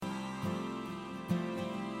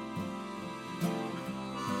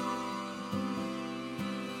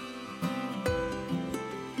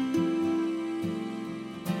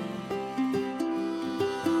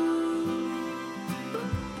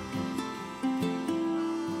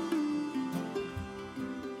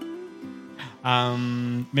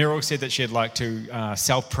Meryl said that she'd like to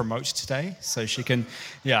self-promote today so she can,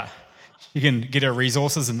 you can get her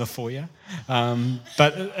resources in the foyer.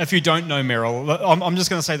 But if you don't know Meryl, I'm just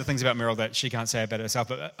going to say the things about Meryl that she can't say about herself.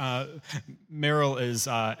 But Meryl is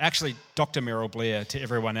actually Dr. Meryl Blair to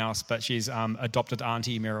everyone else, but she's adopted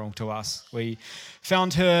Auntie Meryl to us. We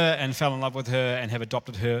found her and fell in love with her and have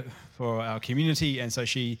adopted her for our community, and so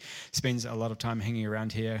she spends a lot of time hanging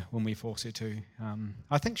around here when we force her to.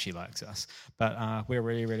 I think she likes us, but we're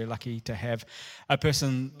really, really lucky to have a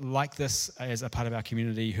person like this as a part of our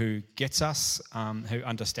community who gets us, who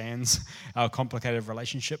understands our complicated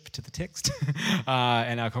relationship to the text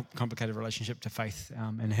and our complicated relationship to faith,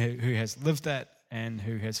 and who has lived that and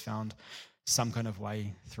who has found some kind of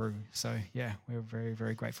way through. So, yeah, we're very,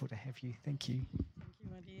 very grateful to have you. Thank you. Thank you,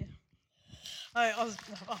 my dear. I was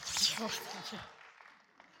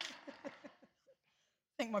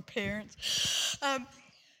thank my parents.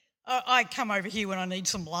 I come over here when I need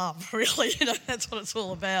some love, really. That's what it's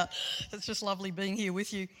all about. It's just lovely being here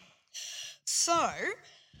with you. So,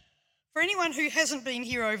 for anyone who hasn't been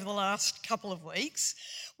here over the last couple of weeks,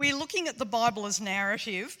 we're looking at the Bible as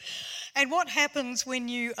narrative and what happens when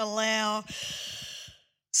you allow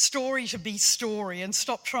story to be story and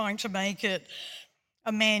stop trying to make it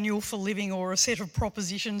a manual for living or a set of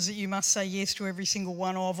propositions that you must say yes to every single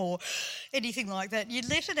one of or anything like that. You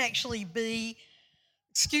let it actually be,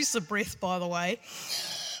 excuse the breath by the way,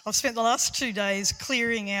 I've spent the last 2 days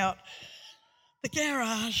clearing out the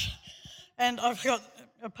garage and I've got,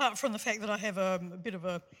 apart from the fact that I have a bit of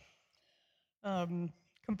a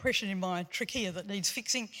compression in my trachea that needs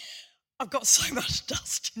fixing, I've got so much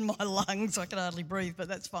dust in my lungs I can hardly breathe, but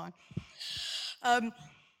that's fine.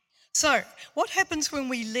 So, what happens when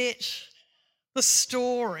we let the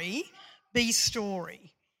story be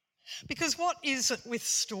story? Because what is it with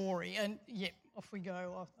story? And yeah, off we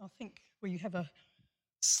go. I think we have a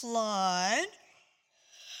slide.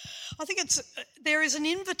 I think there is an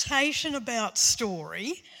invitation about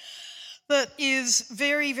story that is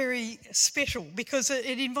very, very special because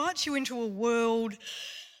it invites you into a world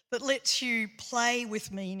that lets you play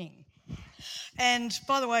with meaning. And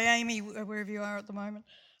by the way, Amy, wherever you are at the moment,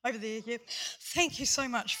 over there, yep. Thank you so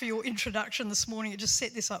much for your introduction this morning. It just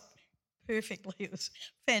set this up perfectly. It was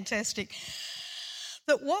fantastic.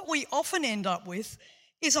 That what we often end up with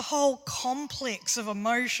is a whole complex of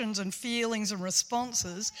emotions and feelings and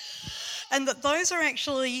responses, and that those are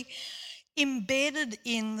actually embedded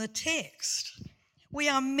in the text. We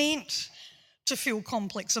are meant to feel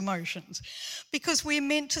complex emotions because we're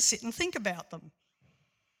meant to sit and think about them.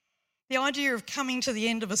 The idea of coming to the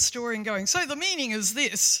end of a story and going, so the meaning is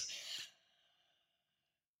this.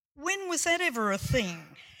 When was that ever a thing?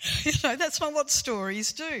 That's not what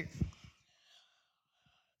stories do.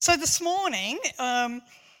 So this morning,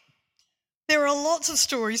 there are lots of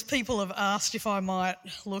stories people have asked if I might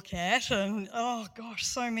look at, and oh gosh,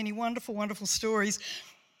 so many wonderful, wonderful stories.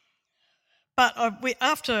 But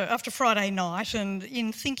after Friday night and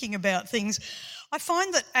in thinking about things, I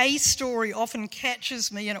find that a story often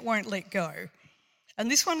catches me and it won't let go.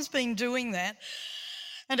 And this one has been doing that.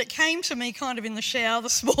 And it came to me kind of in the shower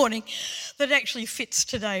this morning that actually fits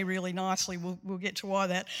today really nicely. We'll get to why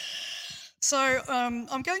that. So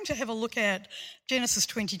I'm going to have a look at Genesis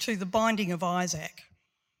 22, the binding of Isaac.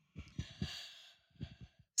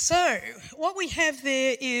 So what we have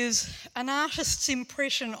there is an artist's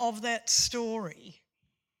impression of that story.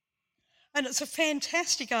 And it's a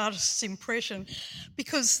fantastic artist's impression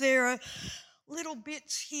because there are little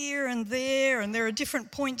bits here and there are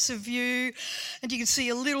different points of view, and you can see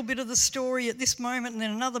a little bit of the story at this moment and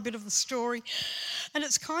then another bit of the story. And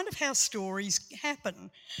it's kind of how stories happen.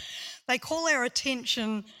 They call our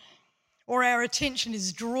attention, or our attention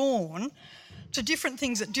is drawn to different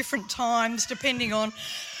things at different times depending on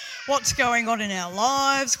what's going on in our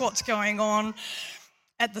lives, what's going on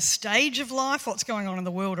at the stage of life, what's going on in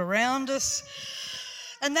the world around us.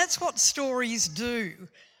 And that's what stories do.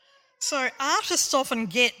 So artists often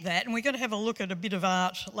get that, and we're going to have a look at a bit of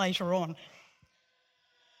art later on.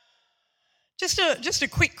 Just a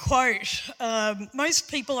quick quote.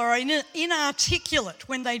 Most people are inarticulate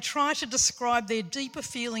when they try to describe their deeper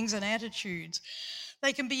feelings and attitudes.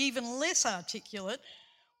 They can be even less articulate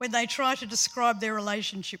when they try to describe their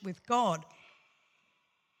relationship with God.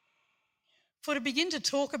 For to begin to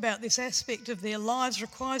talk about this aspect of their lives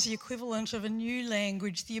requires the equivalent of a new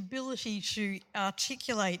language, the ability to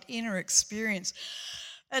articulate inner experience.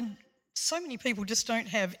 And so many people just don't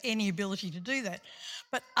have any ability to do that.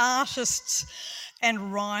 But artists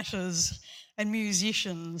and writers and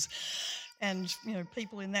musicians and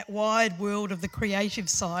people in that wide world of the creative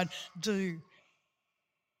side do.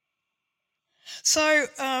 So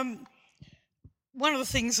one of the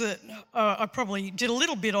things that I probably did a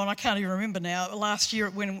little bit on, I can't even remember now, last year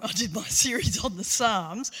when I did my series on the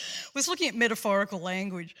Psalms, was looking at metaphorical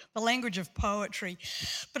language, the language of poetry,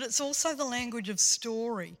 but it's also the language of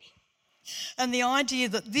story. And the idea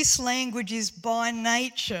that this language is by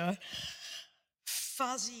nature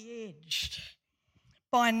fuzzy-edged.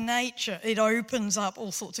 By nature, it opens up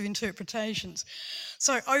all sorts of interpretations.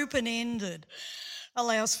 So open-ended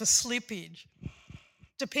allows for slippage.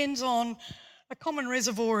 Depends on a common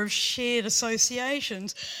reservoir of shared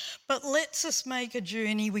associations, but lets us make a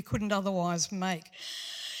journey we couldn't otherwise make.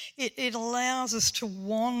 It allows us to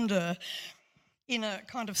wander in a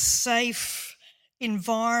kind of safe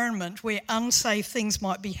environment where unsafe things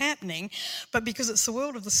might be happening, but because it's the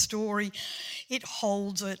world of the story, it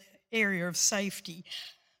holds an area of safety.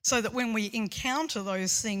 So that when we encounter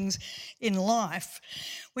those things in life,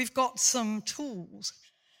 we've got some tools.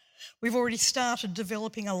 We've already started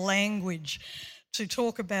developing a language to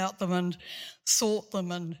talk about them and sort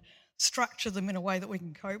them and structure them in a way that we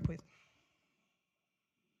can cope with.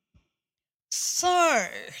 So,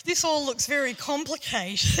 this all looks very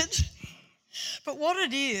complicated, but what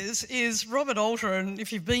it is Robert Alter, and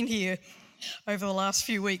if you've been here over the last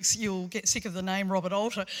few weeks, you'll get sick of the name Robert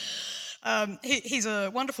Alter. He's a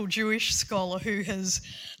wonderful Jewish scholar who has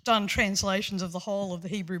done translations of the whole of the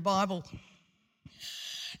Hebrew Bible.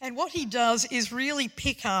 And what he does is really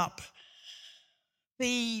pick up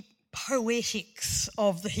the poetics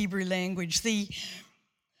of the Hebrew language, the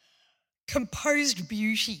composed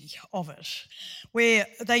beauty of it, where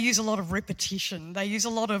they use a lot of repetition, they use a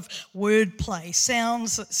lot of wordplay,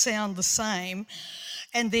 sounds that sound the same,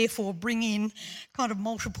 and therefore bring in kind of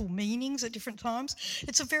multiple meanings at different times.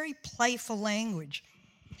 It's a very playful language.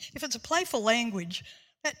 If it's a playful language,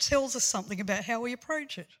 that tells us something about how we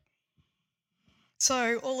approach it.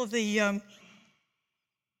 So all of the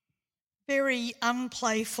very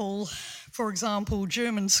unplayful, for example,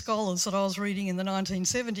 German scholars that I was reading in the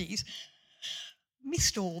 1970s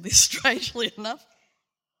missed all this, strangely enough.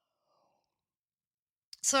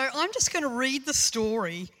 So I'm just going to read the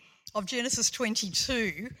story of Genesis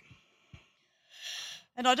 22.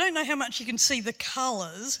 And I don't know how much you can see the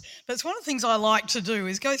colours, but it's one of the things I like to do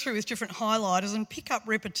is go through with different highlighters and pick up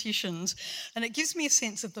repetitions, and it gives me a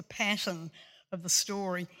sense of the pattern of the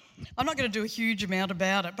story. I'm not going to do a huge amount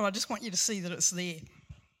about it, but I just want you to see that it's there.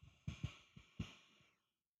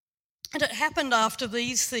 And it happened after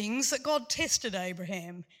these things that God tested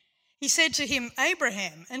Abraham. He said to him,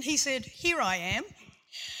 "Abraham," and he said, "Here I am."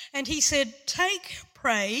 And he said, "Take,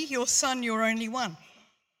 pray, your son, your only one."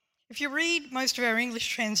 If you read most of our English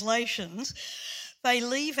translations, they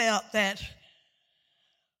leave out that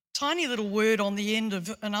tiny little word on the end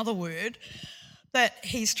of another word that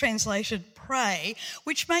he's translated pray,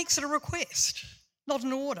 which makes it a request, not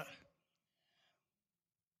an order.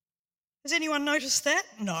 Has anyone noticed that?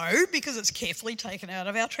 No, because it's carefully taken out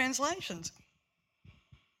of our translations.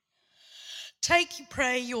 Take,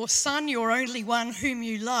 pray, your son, your only one, whom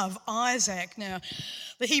you love, Isaac. Now,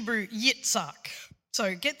 the Hebrew Yitzhak,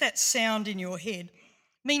 so get that sound in your head,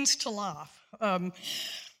 means to laugh.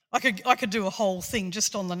 I could do a whole thing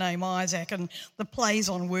just on the name Isaac and the plays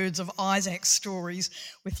on words of Isaac's stories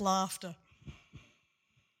with laughter.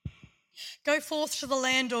 Go forth to the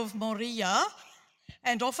land of Moriah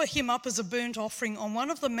and offer him up as a burnt offering on one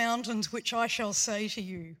of the mountains which I shall say to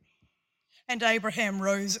you. And Abraham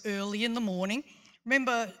rose early in the morning.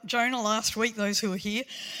 Remember Jonah last week, those who were here?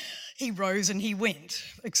 He rose and he went,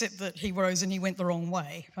 except that he rose and he went the wrong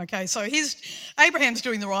way. Okay, so Abraham's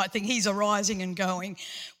doing the right thing. He's arising and going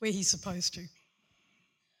where he's supposed to.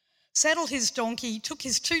 Saddled his donkey, took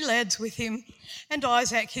his 2 lads with him, and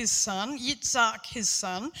Isaac his son, Yitzhak his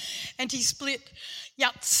son, and he split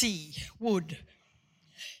Yahtzee, wood.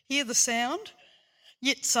 Hear the sound?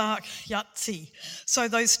 Yitzhak, Yahtzee. So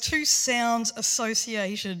those 2 sounds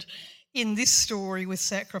associated in this story with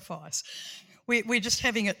sacrifice. We're just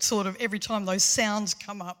having it sort of every time those sounds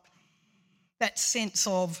come up, that sense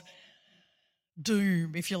of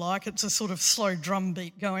doom, if you like. It's a sort of slow drum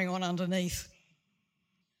beat going on underneath.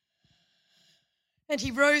 And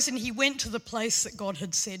he rose and he went to the place that God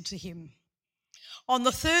had said to him. On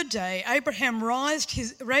the 3rd day, Abraham raised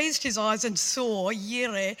his eyes and saw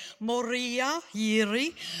Yireh, Moriah,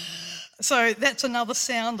 Yiri. So that's another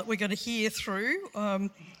sound that we're going to hear through, the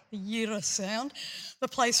Yireh sound, the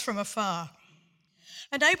place from afar.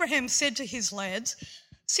 And Abraham said to his lads,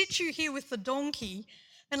 "Sit you here with the donkey,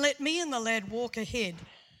 and let me and the lad walk ahead,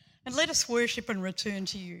 and let us worship and return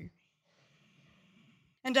to you."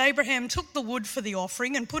 And Abraham took the wood for the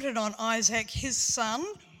offering and put it on Isaac his son.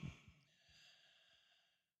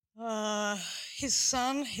 his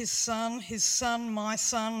son, his son, his son, my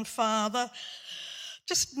son, father.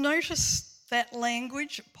 Just notice that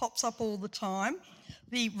language, it pops up all the time.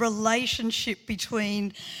 The relationship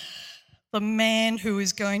between the man who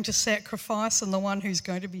is going to sacrifice and the one who's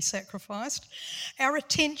going to be sacrificed. Our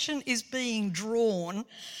attention is being drawn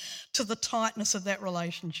to the tightness of that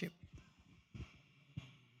relationship.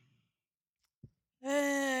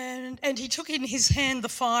 And he took in his hand the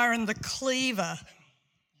fire and the cleaver.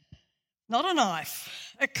 Not a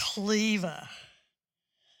knife, a cleaver.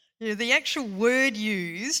 Yeah, the actual word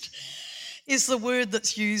used is the word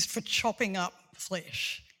that's used for chopping up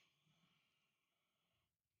flesh.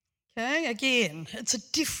 Okay, again, it's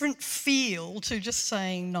a different feel to just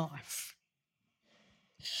saying knife.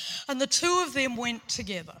 And the two of them went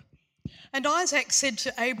together. And Isaac said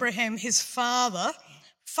to Abraham, his father,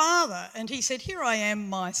 "Father," and he said, "Here I am,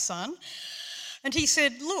 my son." And he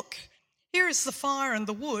said, "Look, here is the fire and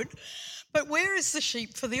the wood, but where is the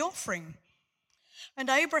sheep for the offering?" And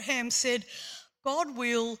Abraham said, "God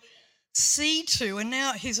will see to," and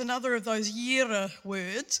now here's another of those yira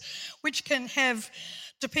words, which can have,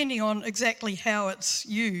 depending on exactly how it's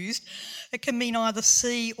used, it can mean either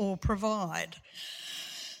see or provide.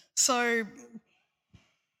 So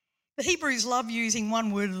the Hebrews love using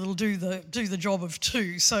one word that'll do the job of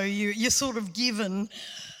two, so you're sort of given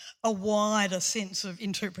a wider sense of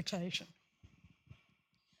interpretation.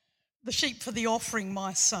 The sheep for the offering,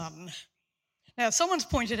 my son. Now, someone's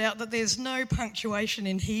pointed out that there's no punctuation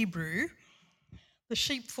in Hebrew. The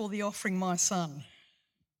sheep for the offering, my son.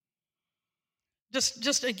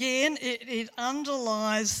 Just again, it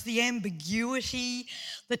underlies the ambiguity,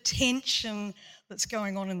 the tension that's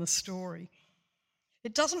going on in the story.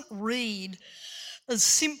 It doesn't read as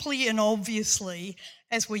simply and obviously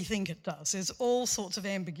as we think it does. There's all sorts of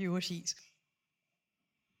ambiguities.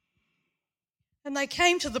 And they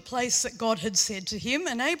came to the place that God had said to him,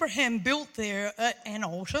 and Abraham built there an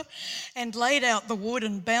altar and laid out the wood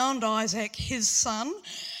and bound Isaac, his son,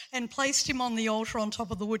 and placed him on the altar on top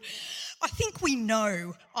of the wood. I think we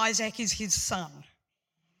know Isaac is his son.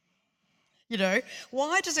 You know,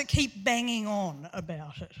 why does it keep banging on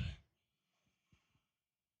about it?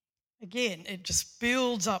 Again, it just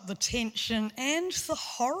builds up the tension and the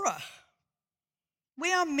horror.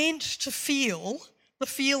 We are meant to feel the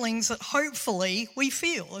feelings that hopefully we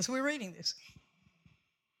feel as we're reading this.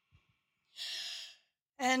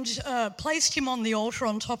 And placed him on the altar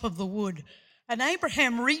on top of the wood. And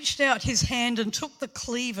Abraham reached out his hand and took the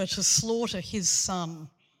cleaver to slaughter his son.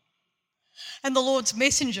 And the Lord's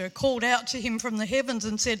messenger called out to him from the heavens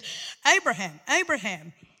and said, "Abraham,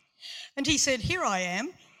 Abraham." And he said, "Here I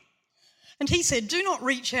am." And he said, "Do not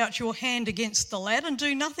reach out your hand against the lad and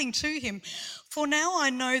do nothing to him. For now I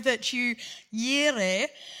know that you yere,"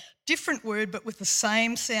 different word but with the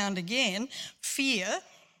same sound again, "fear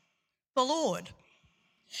the Lord.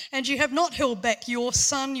 And you have not held back your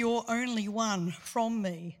son, your only one, from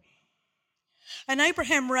me." And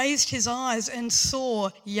Abraham raised his eyes and saw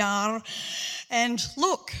Yar, and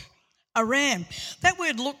look, a ram. That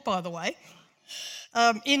word "look," by the way,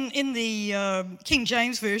 in the King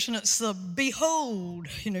James Version, it's the "behold,"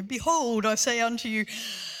 "behold, I say unto you."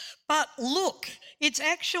 But look, it's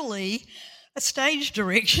actually a stage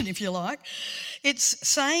direction, if you like. It's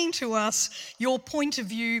saying to us, your point of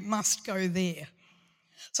view must go there.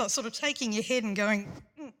 So it's sort of taking your head and going...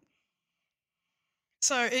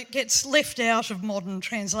 So it gets left out of modern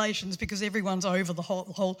translations because everyone's over the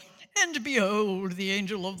whole, "and behold, the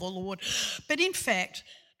angel of the Lord." But in fact,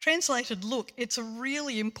 translated "look," it's a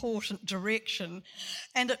really important direction,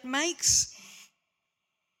 and it makes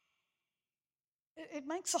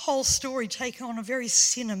the whole story take on a very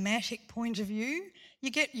cinematic point of view. You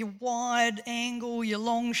get your wide angle, your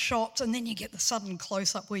long shots, and then you get the sudden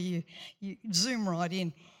close-up where you zoom right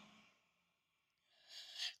in.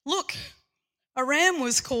 Look, a ram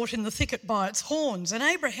was caught in the thicket by its horns, and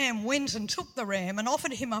Abraham went and took the ram and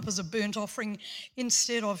offered him up as a burnt offering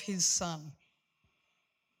instead of his son.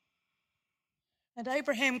 And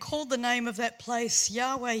Abraham called the name of that place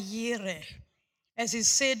Yahweh Yireh, as is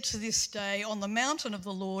said to this day, "On the mountain of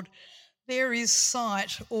the Lord there is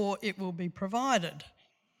sight, or it will be provided."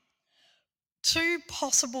 Two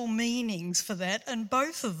possible meanings for that, and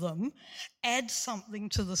both of them add something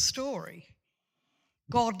to the story.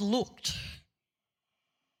 God looked.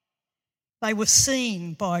 They were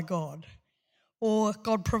seen by God, or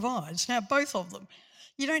God provides. Now, both of them.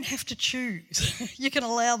 You don't have to choose. You can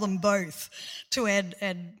allow them both to add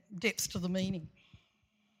depth to the meaning.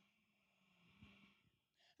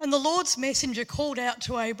 And the Lord's messenger called out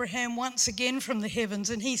to Abraham once again from the heavens,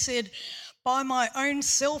 and he said, By my own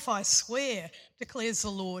self I swear, declares the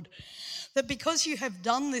Lord, that because you have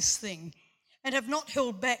done this thing and have not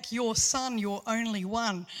held back your son, your only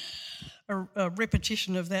one, a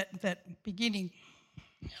repetition of that beginning,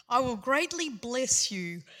 I will greatly bless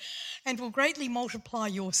you and will greatly multiply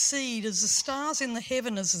your seed as the stars in the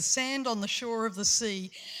heaven, as the sand on the shore of the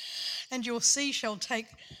sea. And your seed shall take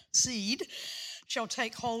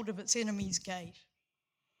hold of its enemy's gate.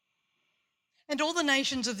 And all the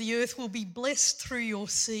nations of the earth will be blessed through your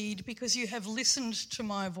seed, because you have listened to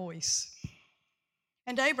my voice.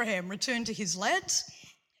 And Abraham returned to his lads,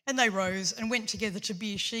 and they rose and went together to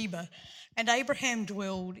Beersheba. And Abraham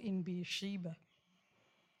dwelled in Beersheba.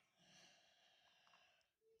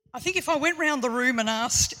 I think if I went round the room and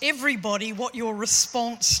asked everybody what your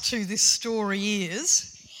response to this story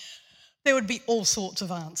is, there would be all sorts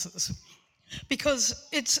of answers, because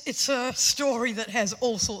it's a story that has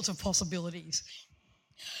all sorts of possibilities.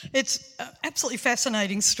 It's an absolutely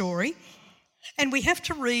fascinating story, and we have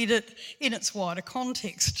to read it in its wider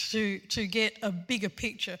context to get a bigger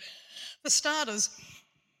picture. For starters,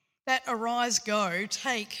 that arise, go,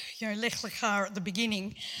 take, Lech Lecha at the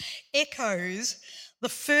beginning, echoes the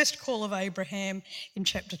first call of Abraham in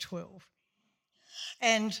chapter 12.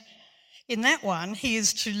 And in that one, he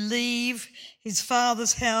is to leave his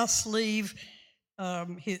father's house, leave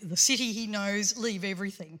the city he knows, leave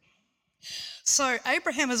everything. So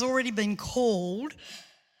Abraham has already been called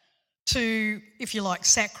to, if you like,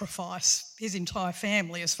 sacrifice his entire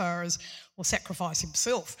family or sacrifice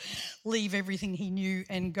himself, leave everything he knew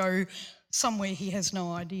and go somewhere he has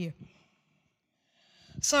no idea.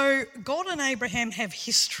 So God and Abraham have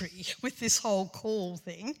history with this whole call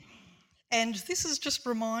thing, and this is just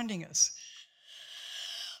reminding us.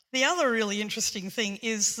 The other really interesting thing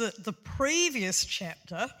is that the previous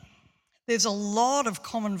chapter, there's a lot of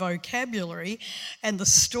common vocabulary, and the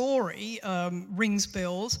story rings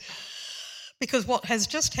bells, because what has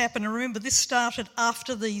just happened, and remember this started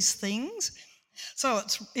after these things, so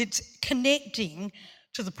it's connecting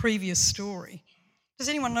to the previous story. Does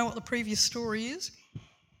anyone know what the previous story is?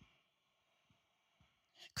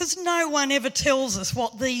 Because no one ever tells us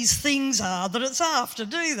what these things are that it's after,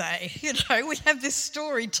 do they? We have this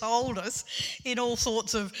story told us in all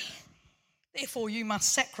sorts of, therefore you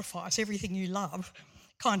must sacrifice everything you love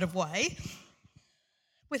kind of way,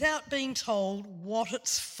 without being told what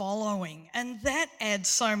it's following. And that adds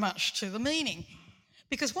so much to the meaning.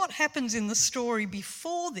 Because what happens in the story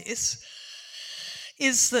before this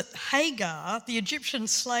is that Hagar, the Egyptian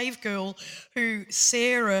slave girl who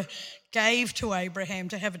Sarah gave to Abraham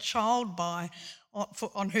to have a child by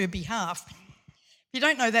on her behalf. If you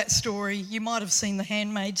don't know that story, you might have seen The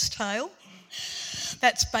Handmaid's Tale.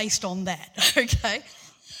 That's based on that, okay?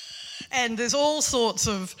 And there's all sorts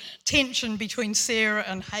of tension between Sarah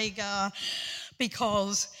and Hagar,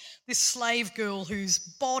 because this slave girl whose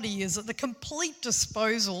body is at the complete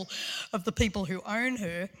disposal of the people who own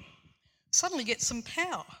her suddenly gets some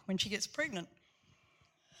power when she gets pregnant.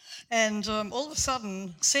 And all of a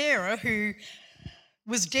sudden, Sarah, who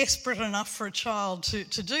was desperate enough for a child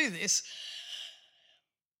to do this,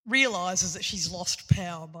 realises that she's lost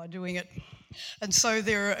power by doing it. And so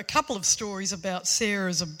there are a couple of stories about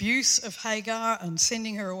Sarah's abuse of Hagar and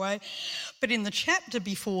sending her away. But in the chapter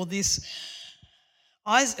before this,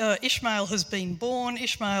 Ishmael has been born.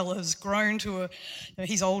 Ishmael has grown to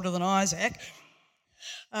he's older than Isaac.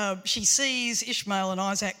 She sees Ishmael and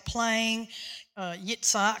Isaac playing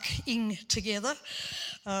Yitzhak-ing together.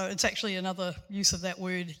 It's actually another use of that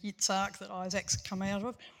word, Yitzhak, that Isaac's come out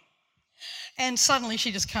of. And suddenly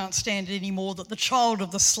she just can't stand it anymore that the child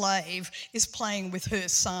of the slave is playing with her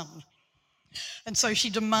son. And so she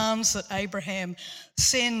demands that Abraham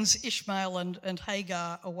sends Ishmael and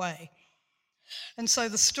Hagar away. And so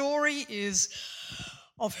the story is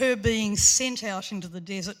of her being sent out into the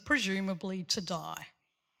desert, presumably to die.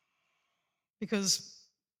 Because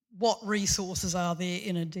what resources are there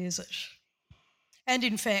in a desert? And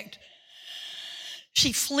in fact,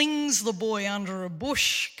 she flings the boy under a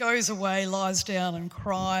bush, goes away, lies down and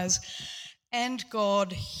cries, and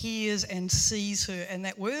God hears and sees her. And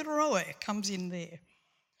that word roe comes in there.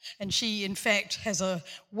 And she, in fact, has a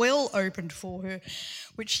well opened for her,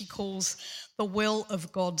 which she calls the well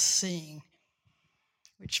of God's seeing,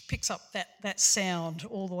 which picks up that sound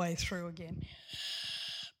all the way through again.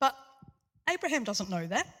 But Abraham doesn't know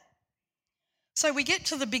that. So we get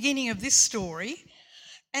to the beginning of this story,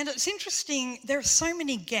 and it's interesting, there are so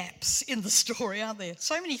many gaps in the story, aren't there?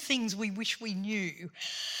 So many things we wish we knew.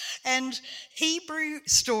 And Hebrew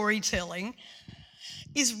storytelling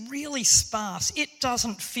is really sparse. It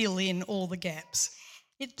doesn't fill in all the gaps.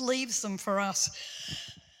 It leaves them for us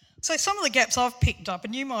So some of the gaps I've picked up,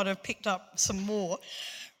 and you might have picked up some more,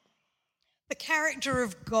 the character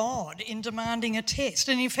of God in demanding a test.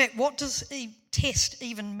 And in fact, what does a test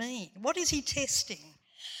even mean? What is he testing?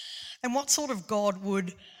 And what sort of God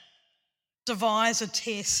would devise a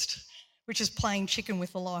test which is playing chicken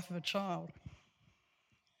with the life of a child?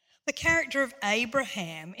 The character of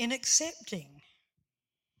Abraham in accepting.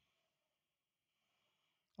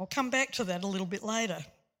 I'll come back to that a little bit later.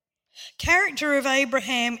 Character of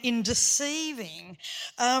Abraham in deceiving.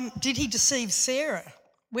 Did he deceive Sarah?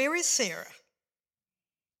 Where is Sarah?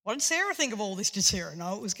 What did Sarah think of all this? Did Sarah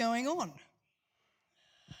know what was going on?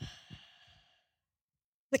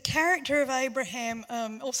 The character of Abraham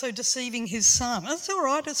also deceiving his son. It's all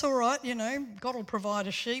right, you know, God will provide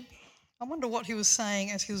a sheep. I wonder what he was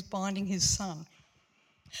saying as he was binding his son.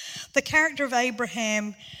 The character of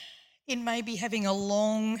Abraham in maybe having a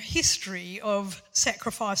long history of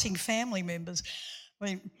sacrificing family members. I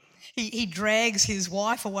mean, he drags his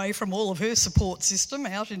wife away from all of her support system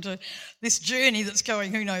out into this journey that's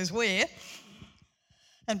going who knows where.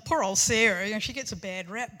 And poor old Sarah, you know, she gets a bad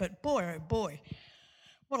rap, but boy, oh boy,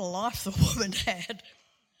 what a life the woman had.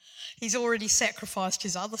 He's already sacrificed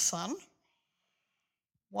his other son.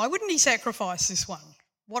 Why wouldn't he sacrifice this one?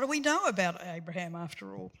 What do we know about Abraham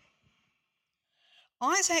after all?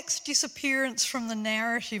 Isaac's disappearance from the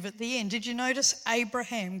narrative at the end. Did you notice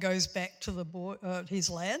Abraham goes back to his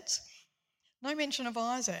lads? No mention of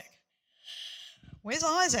Isaac. Where's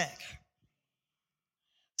Isaac?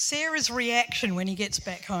 Sarah's reaction when he gets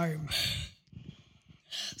back home.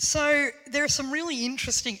 So there are some really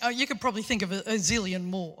interesting, you could probably think of a zillion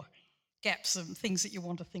more gaps and things that you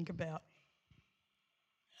want to think about.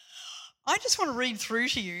 I just want to read through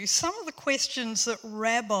to you some of the questions that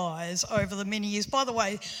rabbis over the many years, by the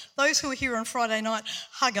way, those who are here on Friday night,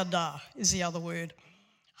 Haggadah is the other word.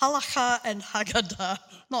 Halakha and Haggadah,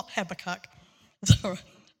 not Habakkuk. It's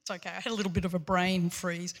okay, I had a little bit of a brain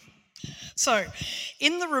freeze. So,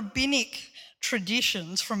 in the rabbinic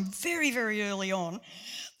traditions from very, very early on,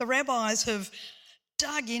 the rabbis have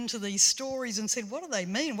dug into these stories and said, what do they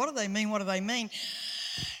mean? What do they mean? What do they mean?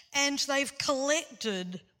 And they've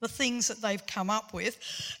collected the things that they've come up with,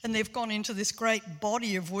 and they've gone into this great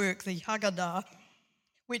body of work, the Haggadah,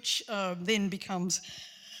 which then becomes,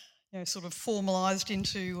 you know, sort of formalised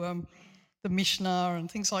into the Mishnah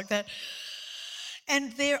and things like that.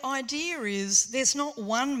 And their idea is there's not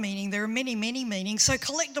one meaning, there are many, many meanings, so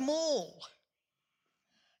collect them all.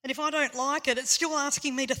 And if I don't like it, it's still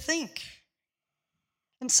asking me to think.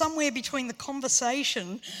 And somewhere between the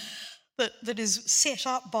conversation that is set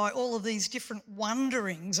up by all of these different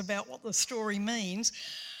wonderings about what the story means,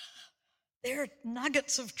 there are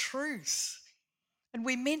nuggets of truth. And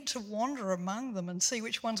we're meant to wander among them and see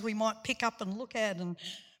which ones we might pick up and look at and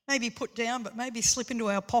maybe put down, but maybe slip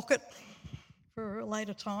into our pocket for a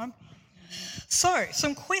later time. So,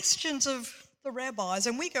 some questions of the rabbis,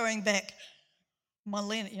 and we're going back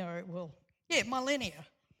millennia.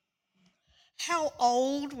 How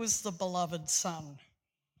old was the beloved son?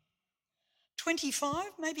 25,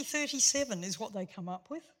 maybe 37 is what they come up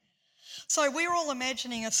with. So we're all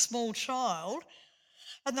imagining a small child,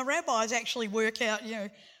 and the rabbis actually work out, you know,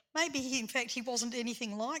 maybe he wasn't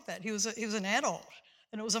anything like that. He was an adult,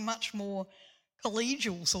 and it was a much more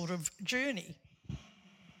collegial sort of journey.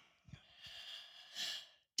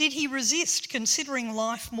 Did he resist considering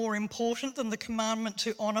life more important than the commandment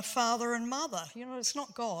to honour father and mother? You know, it's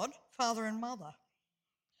not God, father and mother.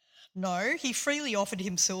 No, he freely offered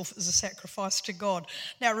himself as a sacrifice to God.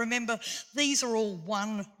 Now remember, these are all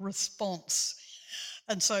one response.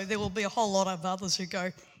 And so there will be a whole lot of others who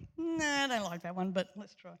go, no, I don't like that one, but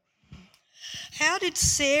let's try. How did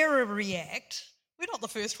Sarah react? We're not the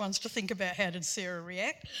first ones to think about how did Sarah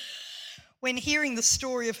react when hearing the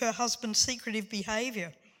story of her husband's secretive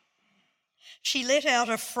behaviour. She let out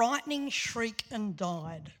a frightening shriek and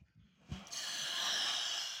died.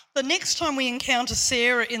 The next time we encounter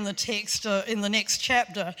Sarah in the text, in the next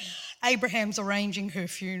chapter, Abraham's arranging her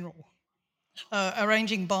funeral,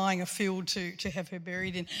 arranging buying a field to have her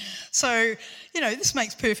buried in. So, you know, this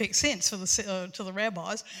makes perfect sense for to the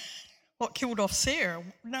rabbis. What killed off Sarah,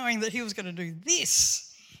 knowing that he was going to do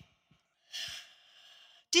this?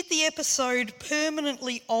 Did the episode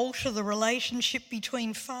permanently alter the relationship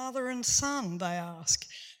between father and son, they ask.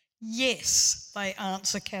 Yes, they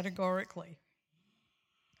answer categorically.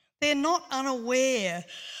 They're not unaware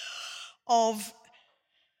of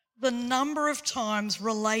the number of times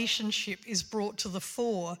relationship is brought to the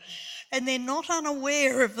fore, and they're not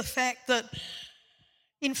unaware of the fact that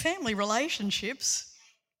in family relationships,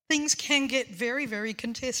 things can get very, very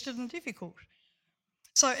contested and difficult.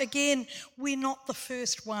 So again, we're not the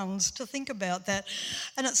first ones to think about that.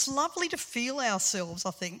 And it's lovely to feel ourselves,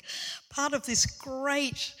 I think, part of this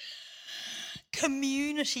great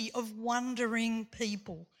community of wondering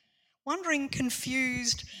people, wondering,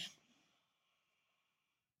 confused,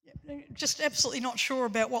 just absolutely not sure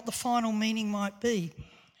about what the final meaning might be.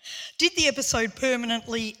 Did the episode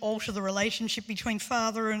permanently alter the relationship between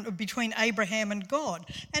between Abraham and God?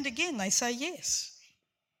 And again, they say yes.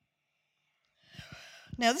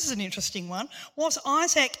 Now, this is an interesting one. Was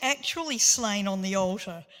Isaac actually slain on the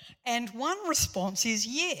altar? And one response is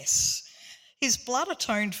yes. His blood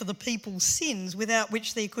atoned for the people's sins, without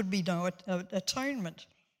which there could be no atonement.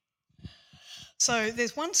 So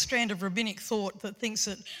there's one strand of rabbinic thought that thinks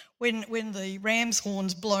that when the ram's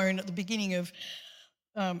horn's blown at the beginning of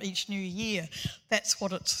each new year, that's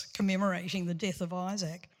what it's commemorating, the death of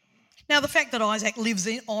Isaac. Now, the fact that Isaac lives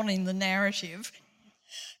on in the narrative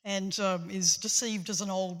and is deceived as an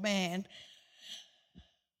old man,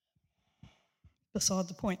 beside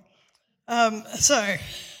the point. So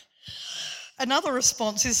another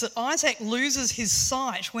response is that Isaac loses his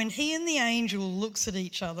sight when he and the angel looks at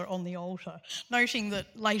each other on the altar, noting that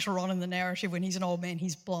later on in the narrative, when he's an old man,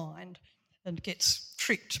 he's blind and gets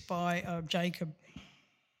tricked by Jacob.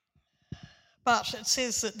 But it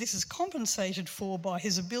says that this is compensated for by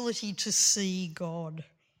his ability to see God.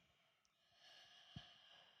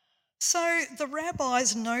 So the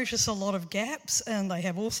rabbis notice a lot of gaps, and they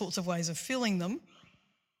have all sorts of ways of filling them.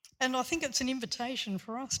 And I think it's an invitation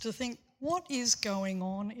for us to think, what is going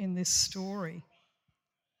on in this story?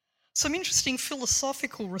 Some interesting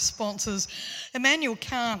philosophical responses. Immanuel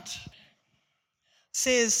Kant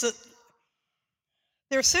says that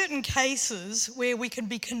there are certain cases where we can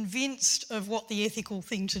be convinced of what the ethical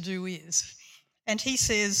thing to do is. And he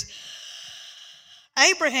says,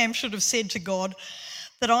 Abraham should have said to God,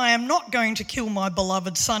 that I am not going to kill my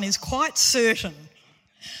beloved son is quite certain.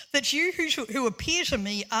 That you who appear to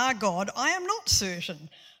me are God, I am not certain,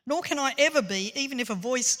 nor can I ever be, even if a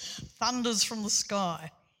voice thunders from the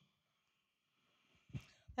sky.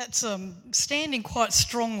 That's standing quite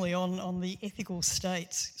strongly on the ethical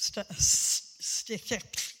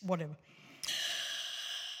whatever.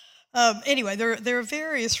 Anyway, there are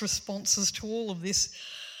various responses to all of this.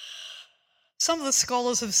 Some of the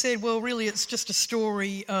scholars have said, well, really it's just a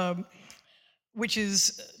story which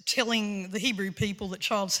is telling the Hebrew people that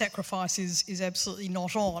child sacrifice is absolutely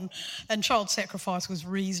not on, and child sacrifice was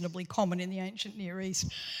reasonably common in the ancient Near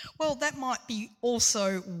East. Well, that might be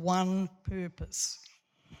also one purpose.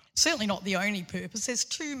 Certainly not the only purpose. There's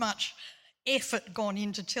too much effort gone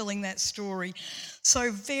into telling that story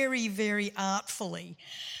so very, very artfully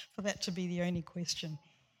for that to be the only question.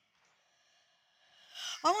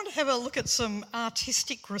 I want to have a look at some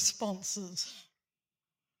artistic responses.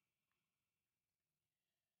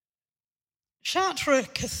 Chartres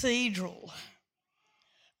Cathedral.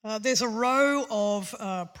 There's a row of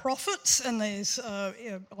prophets, and there's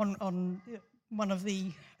on one of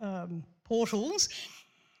the portals.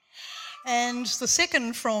 And the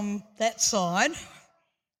second from that side,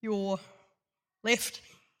 your left,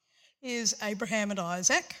 is Abraham and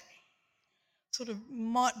Isaac. Sort of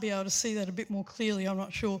might be able to see that a bit more clearly, I'm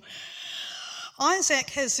not sure. Isaac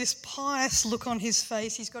has this pious look on his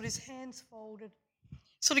face. He's got his hands folded,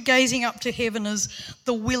 sort of gazing up to heaven as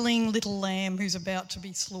the willing little lamb who's about to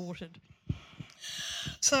be slaughtered.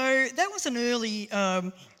 So that was an early,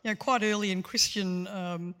 quite early in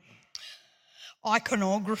Christian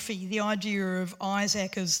iconography, the idea of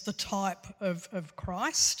Isaac as the type of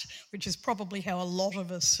Christ, which is probably how a lot of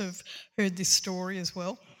us have heard this story as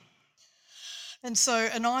well. And so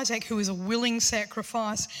an Isaac who is a willing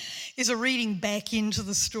sacrifice is a reading back into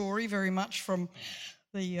the story very much from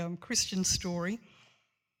the Christian story.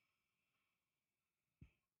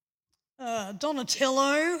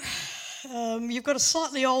 Donatello, you've got a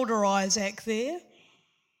slightly older Isaac there.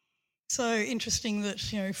 So interesting that,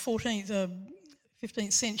 14th,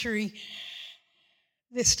 15th century,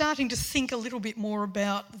 they're starting to think a little bit more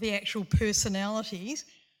about the actual personalities.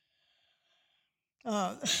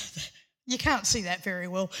 You can't see that very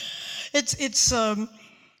well. It's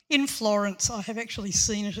in Florence. I have actually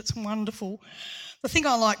seen it. It's wonderful. The thing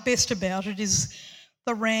I like best about it is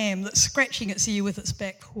the ram that's scratching its ear with its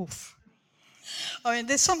back hoof. I mean,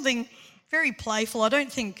 there's something very playful. I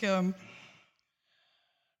don't think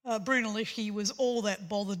Brunelleschi was all that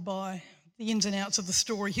bothered by the ins and outs of the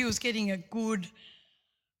story. He was getting a good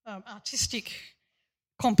artistic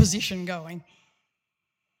composition going.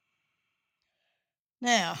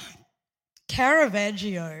 Now,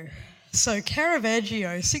 Caravaggio. So Caravaggio,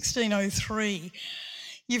 1603,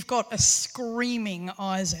 you've got a screaming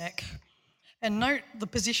Isaac, And note the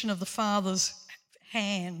position of the father's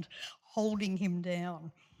hand holding him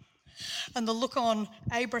down. And the look on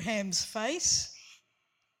Abraham's face.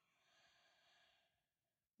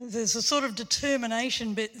 There's a sort of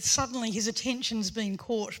determination, but suddenly his attention's been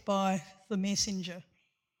caught by the messenger.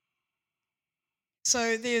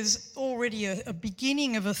 So there's already a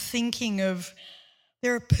beginning of a thinking of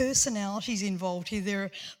there are personalities involved here,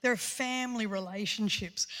 there are family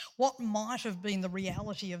relationships. What might have been the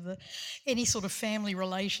reality of any sort of family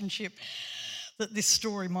relationship that this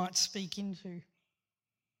story might speak into?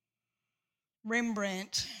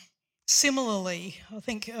 Rembrandt, similarly, I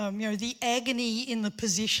think, the agony in the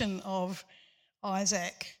position of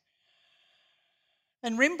Isaac.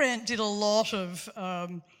 And Rembrandt did a lot of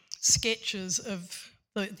sketches of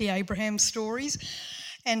the Abraham stories,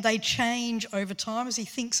 and they change over time as he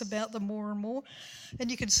thinks about them more and more.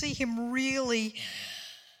 And you can see him really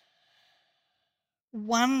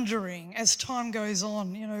wondering as time goes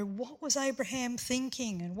on, what was Abraham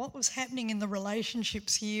thinking and what was happening in the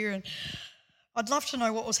relationships here. And I'd love to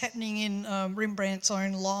know what was happening in Rembrandt's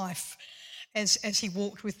own life as he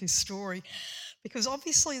walked with this story, because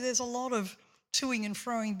obviously there's a lot of toing and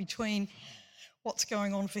froing between what's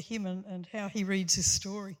going on for him and how he reads his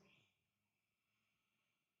story.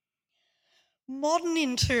 Modern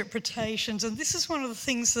interpretations, and this is one of the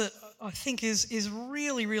things that I think is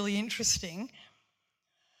really, really interesting,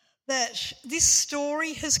 that this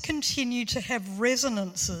story has continued to have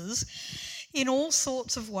resonances in all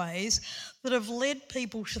sorts of ways that have led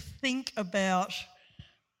people to think about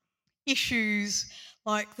issues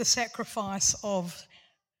like the sacrifice of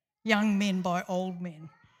young men by old men.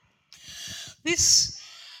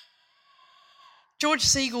 George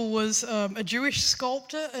Siegel was a Jewish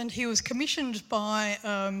sculptor, and he was commissioned by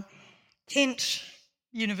Kent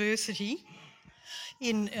University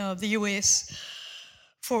in the US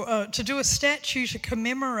to do a statue to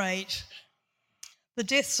commemorate the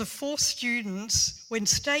deaths of 4 students when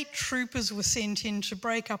state troopers were sent in to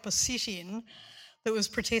break up a sit-in that was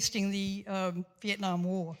protesting the Vietnam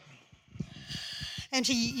War. And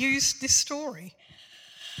he used this story.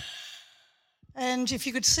 And if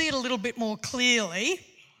you could see it a little bit more clearly,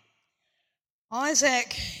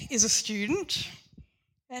 Isaac is a student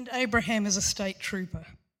and Abraham is a state trooper.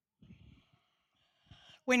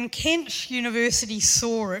 When Kent University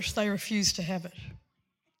saw it, they refused to have it.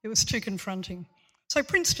 It was too confronting. So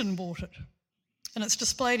Princeton bought it, and it's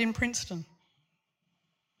displayed in Princeton.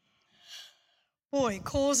 Boy,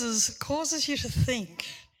 causes you to think.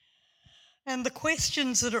 And the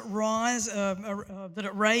questions that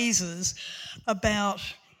it raises about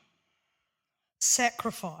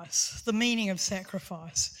sacrifice, the meaning of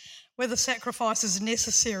sacrifice, whether sacrifice is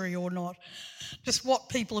necessary or not, just what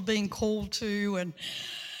people are being called to and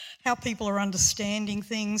how people are understanding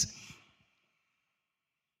things.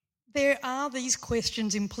 There are these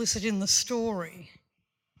questions implicit in the story.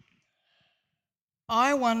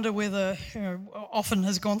 I wonder whether, often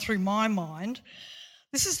has gone through my mind,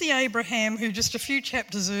 this is the Abraham who just a few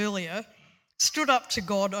chapters earlier stood up to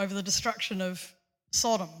God over the destruction of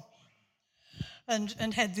Sodom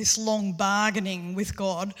and had this long bargaining with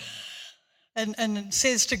God and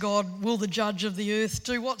says to God, will the judge of the earth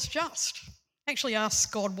do what's just? Actually asks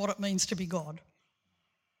God what it means to be God.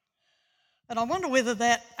 And I wonder whether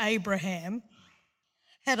that Abraham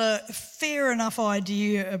had a fair enough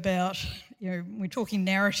idea about, we're talking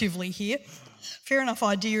narratively here, fair enough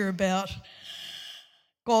idea about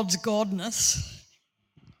God's godness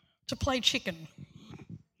to play chicken.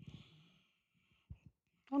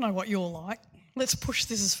 I know what you're like. Let's push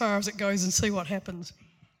this as far as it goes and see what happens.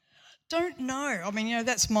 Don't know. I mean,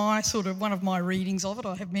 that's my sort of one of my readings of it.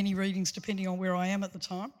 I have many readings depending on where I am at the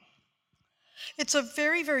time. It's a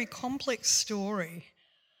very, very complex story.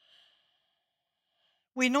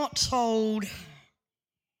 We're not told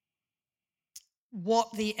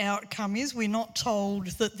what the outcome is. We're not told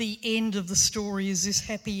that the end of the story is this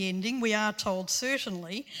happy ending. We are told,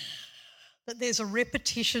 certainly, that there's a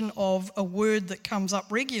repetition of a word that comes up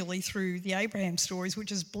regularly through the Abraham stories,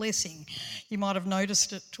 which is blessing. You might have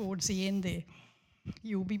noticed it towards the end there.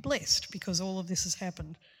 You will be blessed because all of this has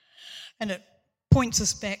happened. And it points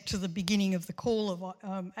us back to the beginning of the call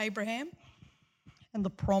of Abraham and the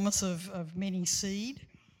promise of many seed.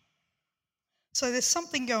 So there's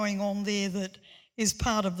something going on there that is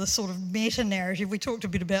part of the sort of meta-narrative. We talked a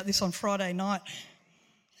bit about this on Friday night,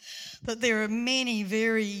 that there are many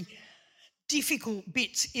very difficult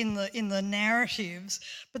bits in the narratives,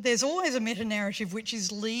 but there's always a meta-narrative which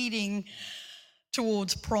is leading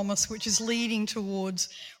towards promise, which is leading towards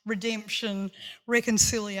redemption,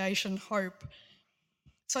 reconciliation, hope.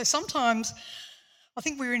 So sometimes I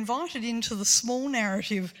think we're invited into the small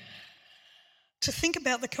narrative to think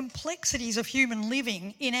about the complexities of human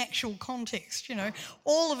living in actual context. You know,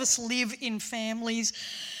 all of us live in families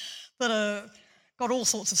that are got all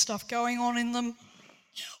sorts of stuff going on in them.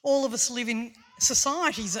 All of us live in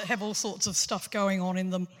societies that have all sorts of stuff going on in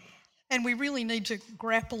them. And we really need to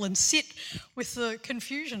grapple and sit with the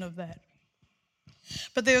confusion of that.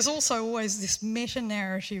 But there's also always this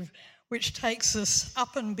meta-narrative which takes us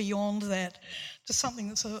up and beyond that to something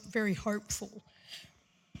that's very hopeful.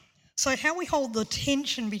 So how we hold the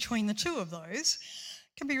tension between the two of those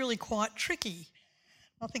can be really quite tricky.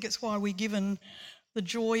 I think it's why we're given the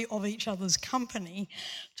joy of each other's company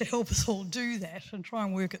to help us all do that and try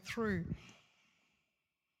and work it through.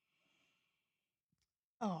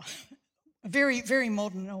 Oh, very, very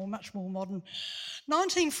modern, or much more modern.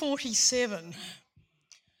 1947,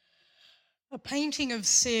 a painting of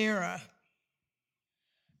Sarah,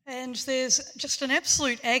 and there's just an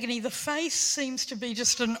absolute agony. The face seems to be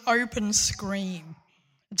just an open scream.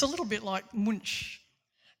 It's a little bit like Munch.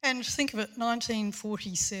 And think of it,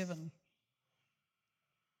 1947.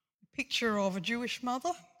 A picture of a Jewish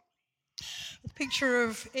mother, a picture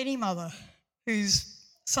of any mother whose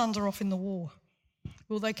sons are off in the war.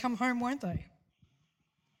 Will they come home, won't they?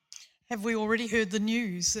 Have we already heard the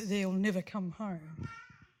news that they'll never come home?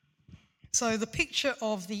 So the picture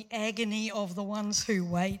of the agony of the ones who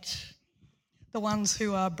wait, the ones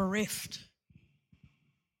who are bereft.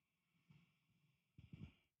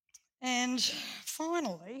 And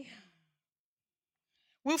finally,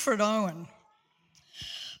 Wilfred Owen.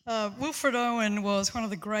 Wilfred Owen was one of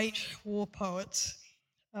the great war poets,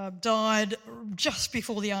 died just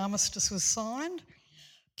before the armistice was signed,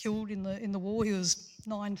 killed in the war. He was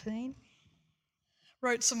 19.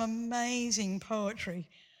 Wrote some amazing poetry.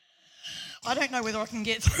 I don't know whether I can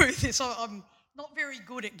get through this. I'm not very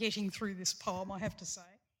good at getting through this poem, I have to say.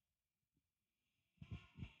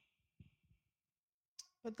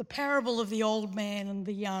 But the parable of the old man and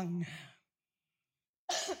the young,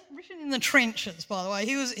 written in the trenches, by the way.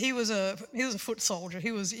 He was a foot soldier.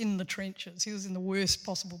 He was in the trenches. He was in the worst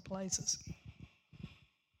possible places.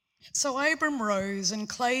 So Abram rose and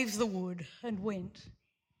clave the wood and went,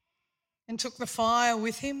 and took the fire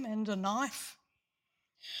with him and a knife.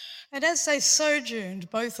 And as they sojourned,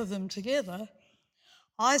 both of them together,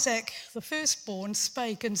 Isaac, the firstborn,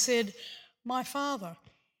 spake and said, My father,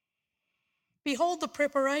 behold the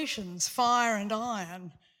preparations, fire and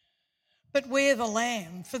iron, but where the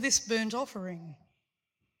lamb for this burnt offering?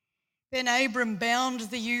 Then Abram bound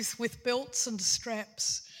the youth with belts and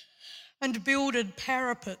straps, and builded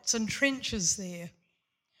parapets and trenches there,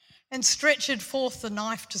 and stretched forth the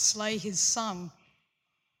knife to slay his son.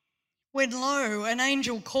 When lo, an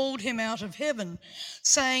angel called him out of heaven,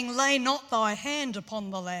 saying, Lay not thy hand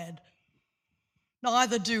upon the lad,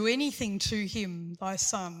 neither do anything to him, thy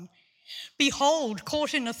son. Behold,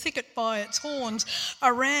 caught in a thicket by its horns,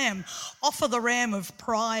 a ram, offer the ram of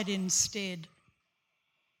pride instead.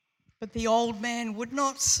 But the old man would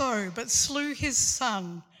not so, but slew his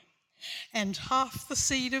son, and half the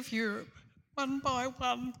seed of Europe, one by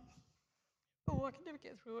one. Oh, I can never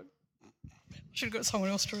get through it. I should have got someone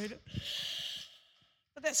else to read it.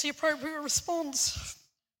 But that's the appropriate response.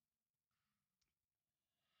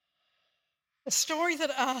 A story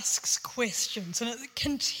that asks questions, and it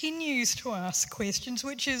continues to ask questions,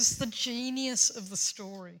 which is the genius of the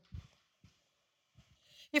story.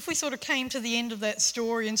 If we sort of came to the end of that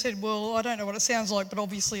story and said, well, I don't know what it sounds like, but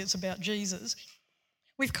obviously it's about Jesus,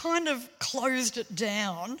 we've kind of closed it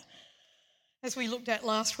down, as we looked at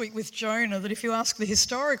last week with Jonah, that if you ask the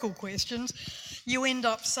historical questions, you end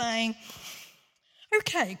up saying,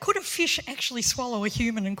 okay, could a fish actually swallow a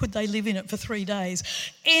human and could they live in it for 3 days?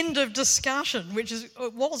 End of discussion, which it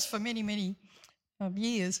was for many, many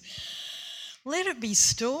years. Let it be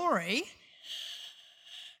story.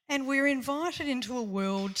 And we're invited into a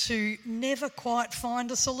world to never quite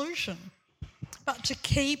find a solution, but to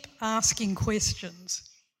keep asking questions.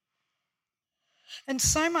 And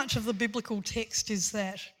so much of the biblical text is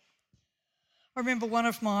that. I remember one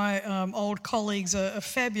of my old colleagues, a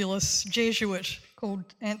fabulous Jesuit called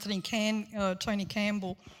Tony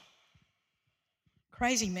Campbell,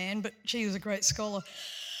 crazy man, but he was a great scholar,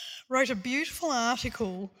 wrote a beautiful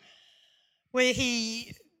article where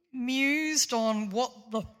he mused on what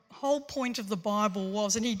the whole point of the Bible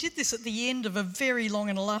was, and he did this at the end of a very long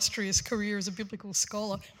and illustrious career as a biblical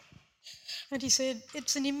scholar. And he said,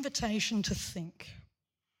 it's an invitation to think.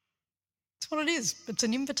 That's what it is. It's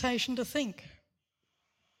an invitation to think.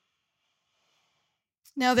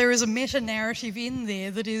 Now, there is a meta-narrative in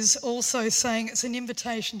there that is also saying it's an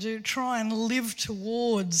invitation to try and live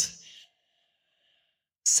towards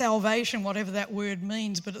salvation, whatever that word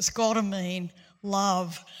means, but it's got to mean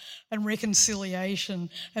love and reconciliation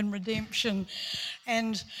and redemption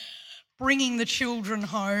and bringing the children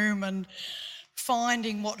home and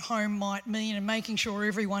finding what home might mean and making sure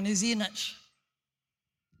everyone is in it.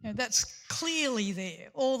 That's clearly there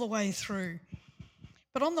all the way through.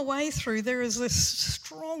 But on the way through, there is this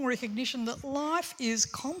strong recognition that life is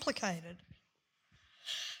complicated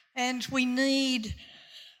and we need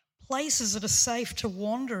places that are safe to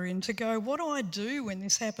wander in, to go, what do I do when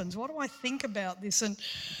this happens? What do I think about this? And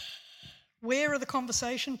where are the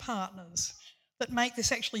conversation partners that make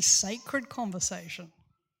this actually sacred conversation?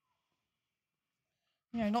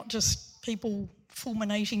 Not just people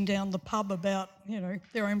fulminating down the pub about,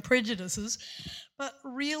 their own prejudices, but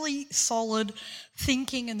really solid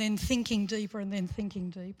thinking and then thinking deeper and then thinking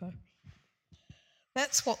deeper.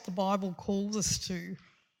 That's what the Bible calls us to.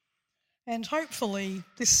 And hopefully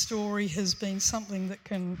this story has been something that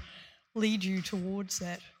can lead you towards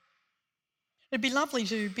that. It'd be lovely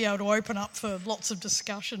to be able to open up for lots of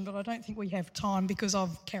discussion, but I don't think we have time because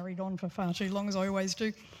I've carried on for far too long, as I always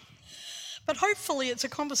do. But hopefully it's a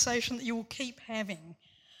conversation that you will keep having.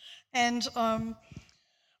 And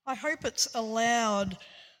I hope it's allowed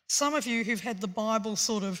some of you who've had the Bible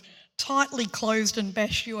sort of tightly closed and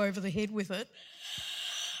bashed you over the head with it,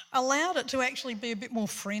 allowed it to actually be a bit more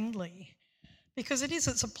friendly, because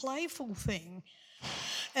it's a playful thing.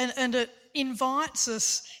 And it invites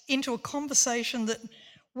us into a conversation that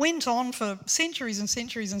went on for centuries and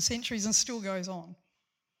centuries and centuries and still goes on.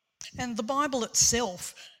 And the Bible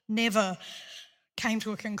itself never came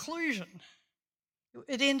to a conclusion.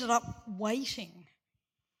 It ended up waiting.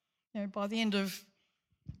 By the end of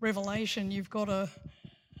Revelation, you've got a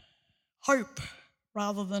hope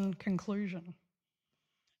rather than conclusion.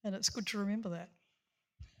 And it's good to remember that.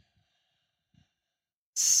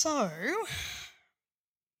 So,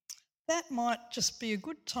 that might just be a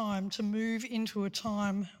good time to move into a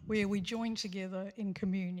time where we join together in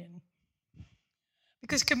communion.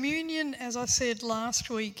 Because communion, as I said last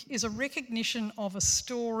week, is a recognition of a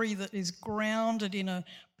story that is grounded in a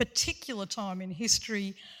particular time in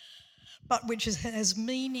history, but which has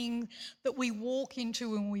meaning that we walk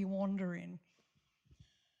into and we wander in.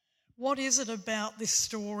 What is it about this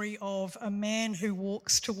story of a man who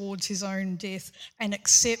walks towards his own death and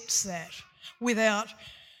accepts that without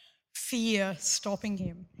fear stopping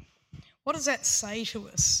him? What does that say to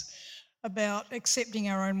us about accepting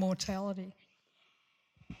our own mortality?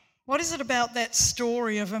 What is it about that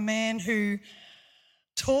story of a man who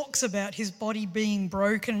talks about his body being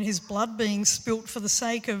broken and his blood being spilt for the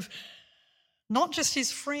sake of not just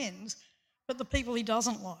his friends, but the people he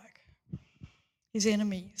doesn't like, his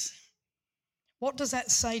enemies? What does that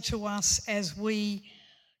say to us as we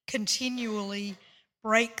continually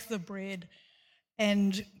break the bread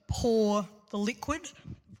and pour the liquid,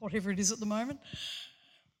 whatever it is at the moment?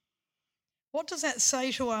 What does that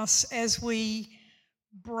say to us as we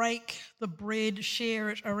break the bread, share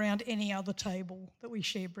it around any other table that we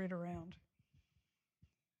share bread around?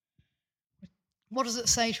 What does it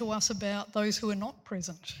say to us about those who are not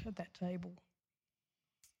present at that table?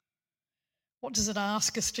 What does it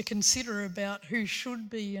ask us to consider about who should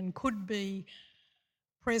be and could be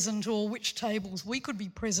present, or which tables we could be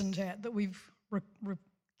present at that we've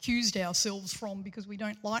recused ourselves from because we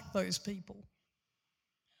don't like those people?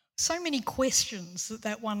 So many questions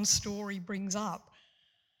that one story brings up.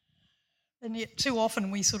 And yet too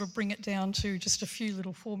often we sort of bring it down to just a few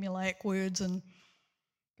little formulaic words and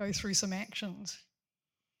go through some actions.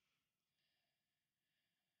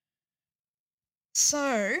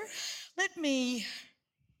 So let me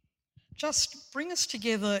just bring us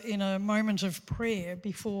together in a moment of prayer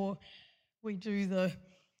before we do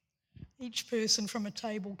each person from a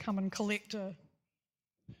table come and collect a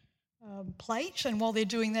plate. And while they're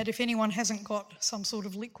doing that, if anyone hasn't got some sort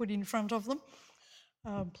of liquid in front of them,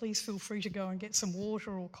 please feel free to go and get some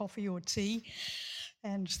water or coffee or tea,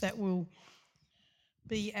 and that will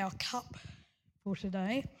be our cup for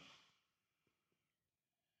today.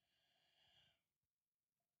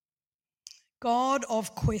 God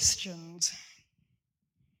of questions,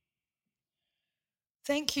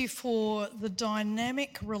 thank you for the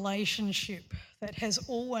dynamic relationship that has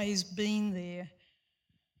always been there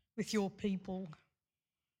with your people.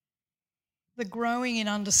 The growing in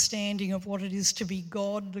understanding of what it is to be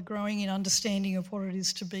God, the growing in understanding of what it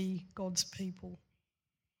is to be God's people.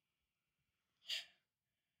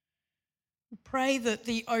 We pray that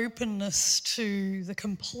the openness to the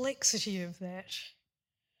complexity of that,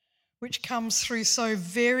 which comes through so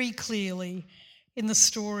very clearly in the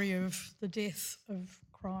story of the death of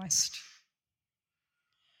Christ,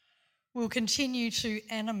 will continue to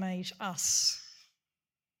animate us,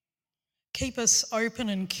 keep us open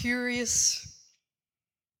and curious,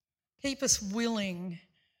 keep us willing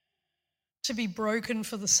to be broken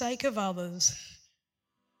for the sake of others,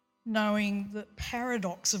 knowing the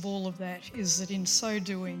paradox of all of that is that in so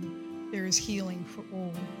doing, there is healing for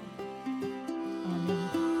all.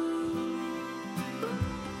 Amen.